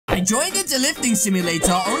I joined into lifting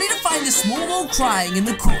simulator only to find a small girl crying in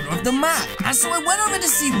the corner of the map. And so I went over to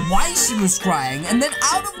see why she was crying, and then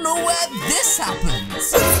out of nowhere, this happened.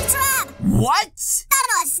 It's a trap! What?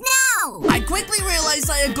 Thanos, no! I quickly realized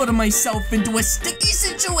I had gotten myself into a sticky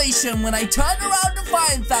situation when I turned around to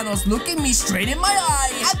find Thanos looking me straight in my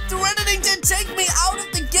eye and threatening to take me out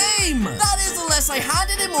of the game. That is unless I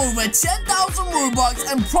handed him over 10,000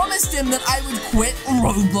 Robux and promised him that I would quit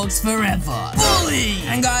Roblox forever. Bully!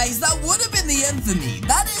 And guys, that would have been the end for me.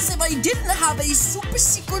 That is if I didn't have a super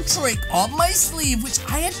secret trick up my sleeve which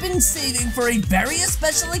I had been saving for a very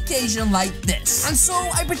special occasion like this. And so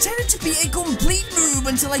I pretended to be a complete noob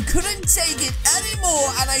until I couldn't take it anymore,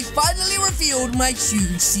 and I finally revealed my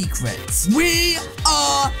huge secret. We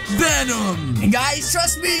are Venom! And guys,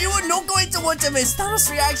 trust me, you are not going to want to miss Thanos'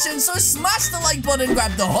 reaction, so smash the like button,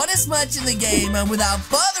 grab the hottest merch in the game, and without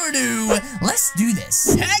further ado, let's do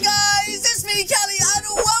this. Hey guys, it's me, Callie, and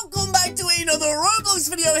welcome back to another Roblox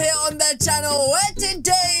video here on the channel, where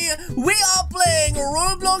today we are playing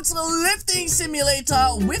Roblox Lifting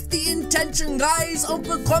Simulator with the intention, guys, of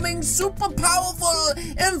becoming super powerful.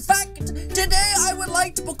 In fact, today I would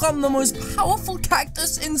like to become the most powerful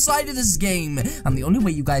cactus inside of this game, and the only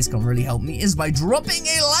way you guys can really help me is by dropping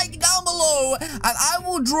a like down below, and I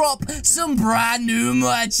will drop some brand new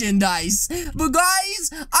merchandise. But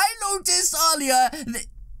guys, I noticed earlier that...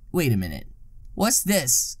 Wait a minute. What's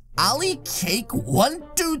this? Ali Cake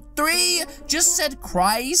 123 just said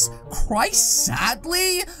cries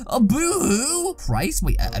sadly, boo-hoo. Cries?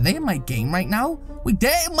 Wait, are they in my game right now? Wait,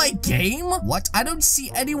 they're in my game? What? I don't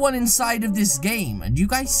see anyone inside of this game. Do you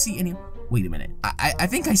guys see any? Wait a minute. I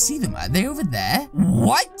think I see them. Are they over there?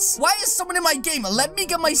 What? Why is someone in my game? Let me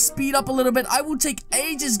get my speed up a little bit. I will take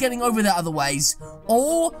ages getting over there otherwise.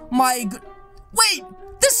 Oh my god. Wait!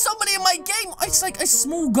 There's somebody in my game. It's like a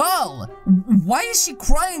small girl. Why is she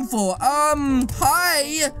crying for?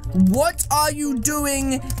 Hi. What are you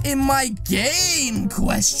doing in my game?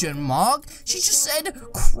 Question mark. She just said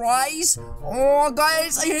cries. Oh,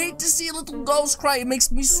 guys, I hate to see little girls cry. It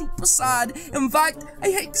makes me super sad. In fact,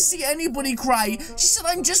 I hate to see anybody cry. She said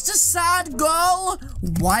I'm just a sad girl.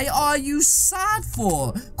 Why are you sad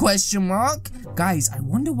for? Question mark. Guys, I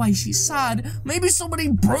wonder why she's sad. Maybe somebody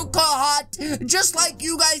broke her heart, just like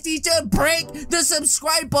you guys need to break the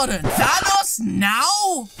subscribe button. Thanos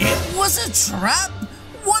now? It was a trap?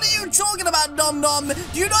 What are you talking about, Nom Nom?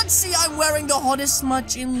 Do you not see I'm wearing the hottest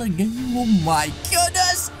merch in the game? Oh my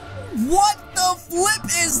goodness! What the flip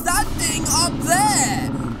is that thing up there?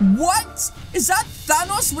 What? Is that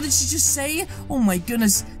Thanos? What did she just say? Oh my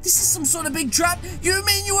goodness. This is some sort of big trap. You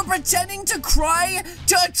mean you were pretending to cry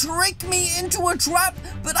to trick me into a trap?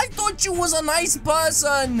 But I thought you was a nice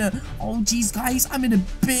person. Oh geez, guys. I'm in a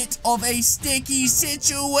bit of a sticky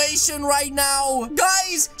situation right now.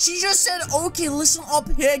 Guys, she just said, okay, listen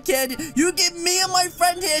up here, kid. You give me and my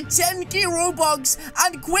friend here 10k Robux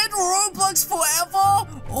and quit Roblox forever?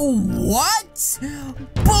 Oh, what?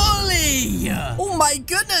 Bully! Oh my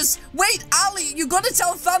goodness. Wait, Ali, you gotta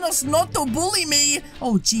tell Thanos not to bully me.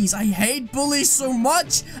 Oh, jeez, I hate bullies so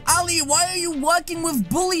much. Ali, why are you working with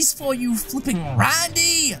bullies for, you flipping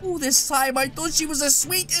Randy? Oh, this time I thought she was a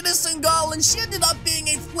sweet, innocent girl, and she ended up being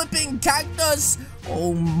a flipping cactus.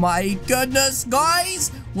 Oh my goodness,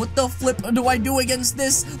 guys. What the flip do I do against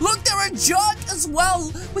this? Look, they're a jerk as well,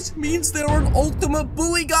 which means they're an ultimate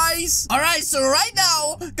bully, guys. Alright, so right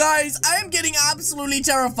now, guys, I am getting absolutely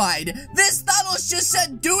terrified. This Thanos just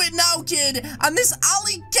said, do it now, kid. And this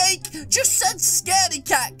Ali Cake just said scaredy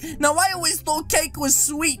cat. Now, I always thought cake was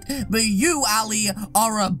sweet, but you, Ali,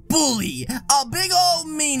 are a bully. A big old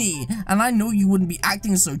meanie. And I know you wouldn't be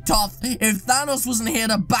acting so tough if Thanos wasn't here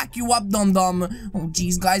to back you up, dum-dum. Oh,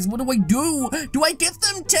 geez, guys, what do I do? Do I give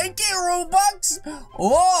them 10k Robux?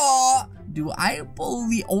 Or do I pull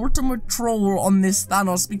the ultimate troll on this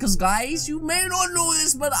Thanos? Because, guys, you may not know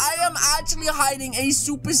this, but I am actually hiding a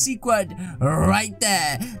super secret right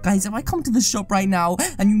there. Guys, if I come to the shop right now,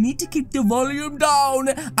 and you need to keep the volume down,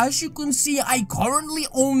 as you can see, I currently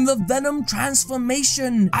own the Venom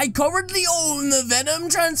transformation. I currently own the Venom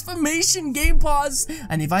transformation game pass,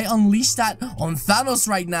 and if I unleash that on Thanos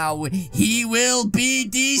right now, he will be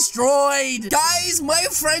destroyed. Guys, my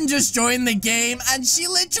friend just joined the game, and she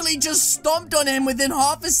literally just stomped on him within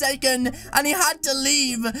half a second, and he had to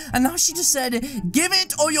leave. And now she just said, give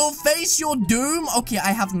it or you'll face your doom. Okay,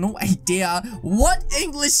 I have no idea what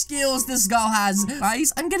English skills this girl has.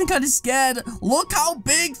 Guys, I'm getting kind of scared. Look how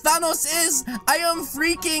big Thanos is. I am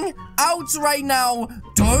freaking out right now.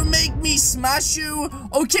 Don't make me smash you.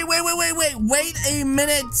 Okay, wait a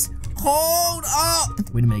minute. hold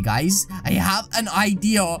up. Wait a minute, guys. I have an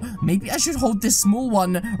idea. Maybe I should hold this small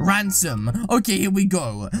one ransom. Okay, here we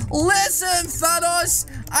go. Listen, Thanos.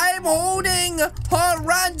 I'm holding her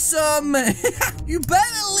ransom. You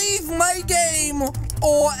better leave my game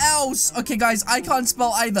or else. Okay, guys, I can't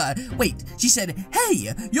spell either. Wait, she said,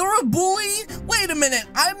 hey, you're a bully? Wait a minute.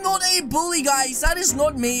 I'm not a bully, guys. That is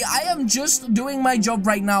not me. I am just doing my job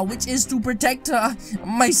right now, which is to protect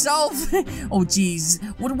myself. Oh, jeez.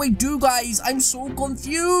 What do I do, guys? I'm so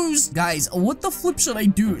confused. Guys, what the flip should I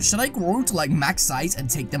do? Should I grow to, like, max size and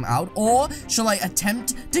take them out? Or shall I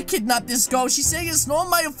attempt to kidnap this girl? She's saying it's not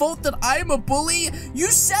my fault that I'm a bully. You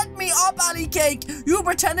set me up, Allie Cake. You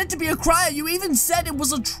pretended to be a crier. You even said it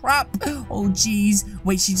was a trap. Oh, jeez.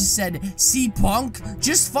 Wait, she just said, see, punk,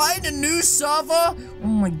 just find a new server. Oh,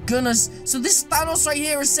 my goodness. So this Thanos right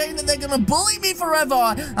here is saying that they're gonna bully me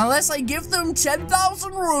forever unless I give them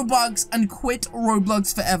 10,000 Robux and quit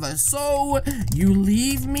Roblox forever. So, you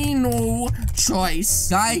leave me no choice.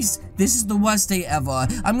 Guys, this is the worst day ever.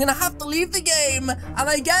 I'm gonna have to leave the game, and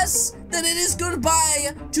I guess that it is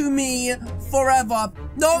goodbye to me forever.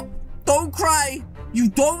 No, don't cry. You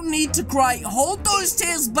don't need to cry. Hold those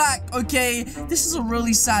tears back, okay? This is a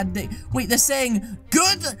really sad day. Wait, they're saying,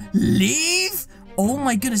 good, leave? Oh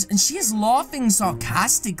my goodness, and she is laughing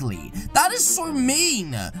sarcastically. That is so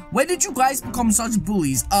mean. Where did you guys become such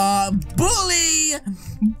bullies? Bully!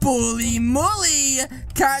 Bully mully!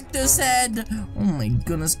 Cactus head! Oh my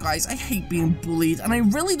goodness, guys, I hate being bullied, and I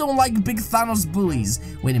really don't like big Thanos bullies.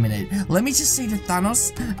 Wait a minute, let me just say to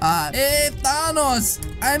Thanos, hey Thanos,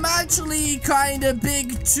 I'm actually kinda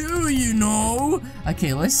big too, you know?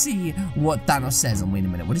 Okay, let's see what Thanos says, and wait a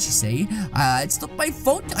minute, what did she say? It's not my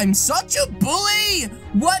fault, I'm such a bully!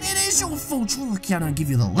 What? It is your fault. You're lucky I don't give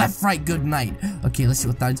you the left, right, good night. Okay, let's see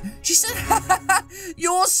what that is. She said,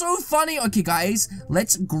 you're so funny. Okay, guys,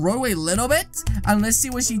 let's grow a little bit and let's see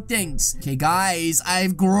what she thinks. Okay, guys,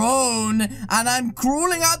 I've grown and I'm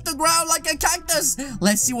crawling out the ground like a cactus.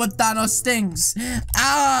 Let's see what Thanos thinks.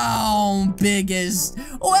 Ow, biggest.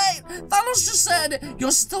 Wait, Thanos just said,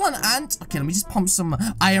 you're still an ant. Okay, let me just pump some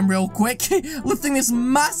iron real quick. Lifting this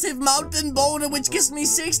massive mountain boulder, which gives me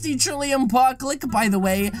 60 trillion per click, by the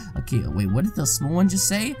way. Okay, wait, what did the small one just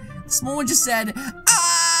say? The small one just said,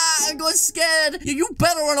 I got scared. You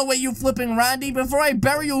better run away, you flipping Randy, before I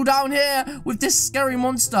bury you down here with this scary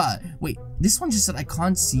monster. Wait, this one just said I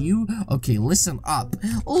can't see you. Okay, listen up.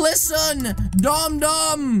 Listen,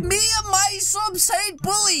 dum-dum. Me and my subs hate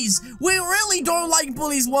bullies. We really don't like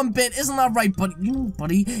bullies one bit. Isn't that right,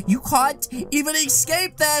 buddy? You can't even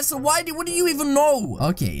escape there, so what do you even know?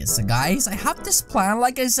 Okay, so guys, I have this plan,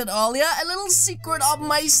 like I said earlier, a little secret up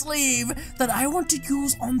my sleeve that I want to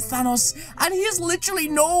use on Thanos, and he has literally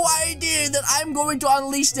no idea that I'm going to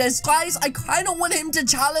unleash this. Guys, I kind of want him to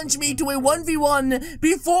challenge me to a 1v1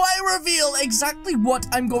 before I reveal exactly what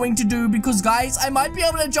I'm going to do, because guys, I might be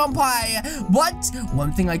able to jump high, but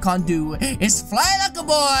one thing I can't do is fly like a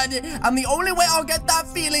bird, and the only way I'll get that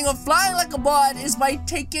feeling of flying like a bird is by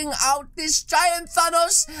taking out this giant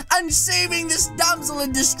Thanos and saving this damsel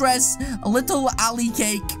in distress, a little Allie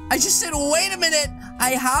Cake. I just said, wait a minute,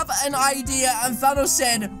 I have an idea, and Thanos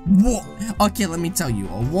said, what? Okay, let me tell you,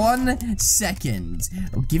 1 second.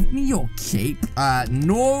 Give me your cape.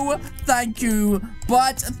 No, thank you,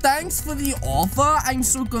 but thanks for the offer. I'm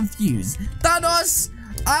so confused. Thanos,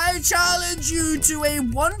 I challenge you to a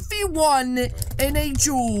 1v1 in a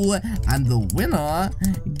duel, and the winner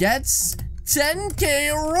gets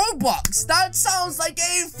 10k Robux. That sounds like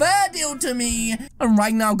a fair deal to me. And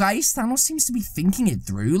right now, guys, Thanos seems to be thinking it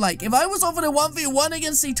through. Like, if I was offered a 1v1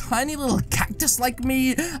 against a tiny little cactus like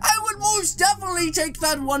me, I would most definitely take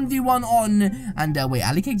that 1v1 on. And wait,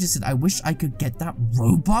 Allie Cake just said, I wish I could get that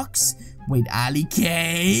Robux. Wait, Allie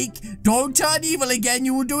Cake, don't turn evil again.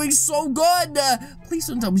 You were doing so good. Please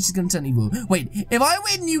don't tell me she's gonna turn evil. Wait, if I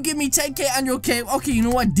win, you give me 10k and your cape. Okay, you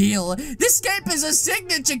know what? Deal. This cape is a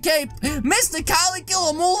signature cape. Mr.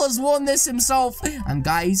 Calixo has worn this himself. And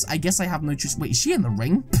guys, I guess I have no choice. Wait, is she in the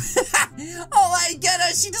ring? Oh, I get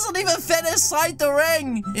her. She doesn't even fit inside the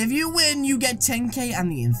ring. If you win, you get 10k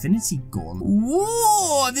and the Infinity Gauntlet.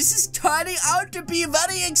 Ooh, this is turning out to be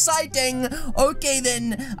very exciting. Okay,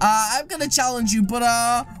 then, I'm gonna challenge you, but,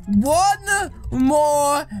 one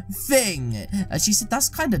more thing. She said, that's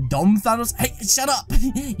kind of dumb, Thanos. Hey, shut up,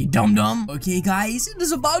 you dumb. Okay, guys, it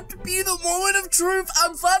is about to be the moment of truth,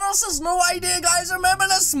 and Thanos has no idea, guys. Remember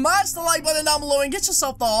to smash the like button down below and get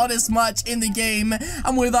yourself the hardest match in the game.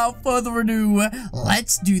 And without further ado,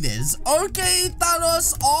 let's do this. Okay,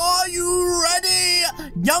 Thanos, are you ready?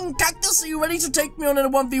 Young Cactus, are you ready to take me on in a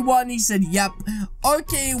 1v1? He said, yep.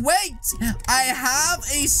 Okay, wait. I have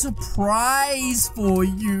a surprise for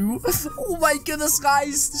you. Oh my goodness,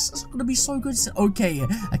 guys. This is gonna be so good. Okay,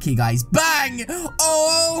 guys. Bang!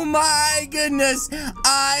 Oh my goodness.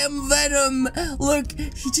 I am Venom. Look,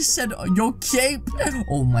 he just said your cape.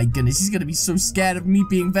 Oh my goodness, he's gonna be so scared of me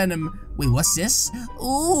being Venom. Wait, what's this?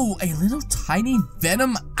 Ooh, a little tiny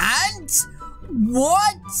Venom ant?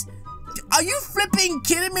 What? Are you flipping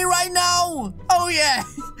kidding me right now? Oh yeah.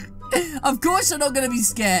 Of course I'm not gonna be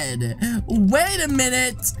scared. Wait a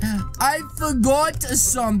minute. I forgot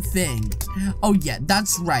something. Oh yeah,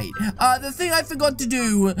 that's right. The thing I forgot to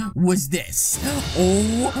do was this.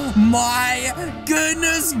 Oh my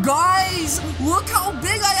goodness, guys. Look how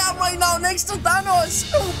big I am right now next to Thanos.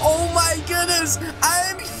 Oh my goodness. I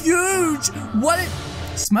am huge. What? It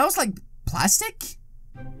smells like plastic?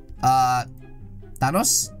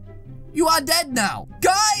 Thanos? You are dead now.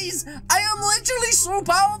 Guys, I am literally so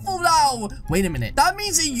powerful now. Wait a minute. That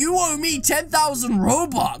means that you owe me 10,000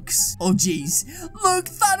 Robux. Oh, jeez. Look,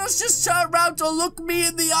 Thanos just turned around to look me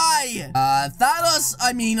in the eye. Thanos,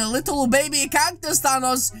 I mean, a little baby cactus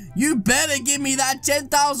Thanos, you better give me that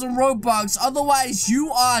 10,000 Robux. Otherwise,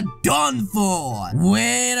 you are done for.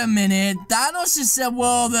 Wait a minute. Thanos just said,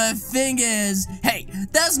 well, the thing is... Hey,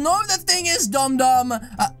 there's no the thing is, dum-dum.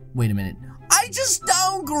 Wait a minute. I just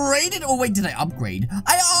downgraded. Oh, wait, did I upgrade?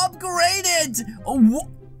 I upgraded. Oh,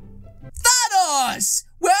 Thanos!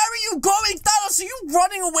 Where are you going, Thanos? Are you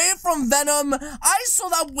running away from Venom? I saw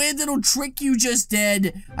that weird little trick you just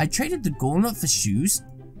did. I traded the gauntlet for shoes.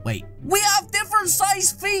 Wait, we have different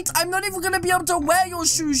size feet. I'm not even gonna be able to wear your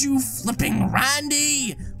shoes, you flipping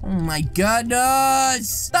Randy. Oh my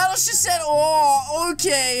goodness. Thanos just said, oh,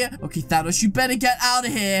 okay. Okay, Thanos, you better get out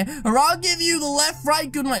of here, or I'll give you the left,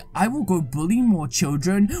 right, good night. I will go bully more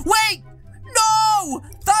children. Wait! No!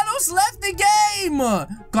 Thanos left the game!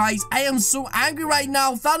 Guys, I am so angry right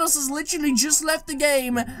now. Thanos has literally just left the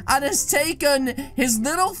game and has taken his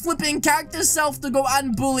little flipping cactus self to go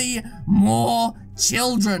and bully more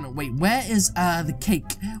children. Wait, where is the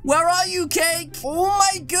cake? Where are you, cake? Oh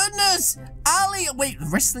my goodness! Ali, wait,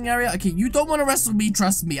 wrestling area? Okay, you don't want to wrestle me,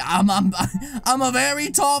 trust me. I'm a very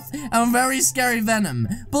tough and very scary Venom.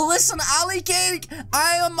 But listen, Ali Cake,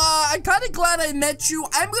 I'm kind of glad I met you.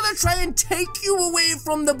 I'm gonna try and take you away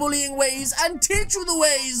from the bullying ways and teach you the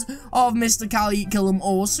ways of Mr. Cali Kill 'em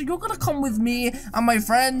all. So you're gonna come with me and my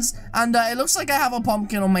friends, and it looks like I have a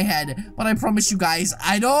pumpkin on my head, but I promise you guys,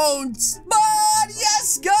 I don't. But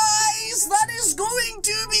yes, guys, that is going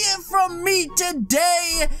to be it from me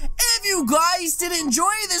today. If you guys did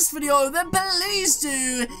enjoy this video, then please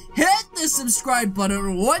do hit the subscribe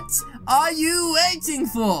button. What are you waiting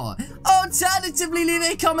for? Alternatively, leave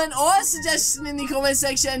a comment or a suggestion in the comment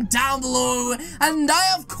section down below, and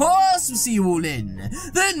I of course will see you all in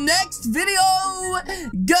the next video.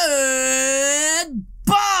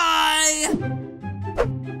 Goodbye.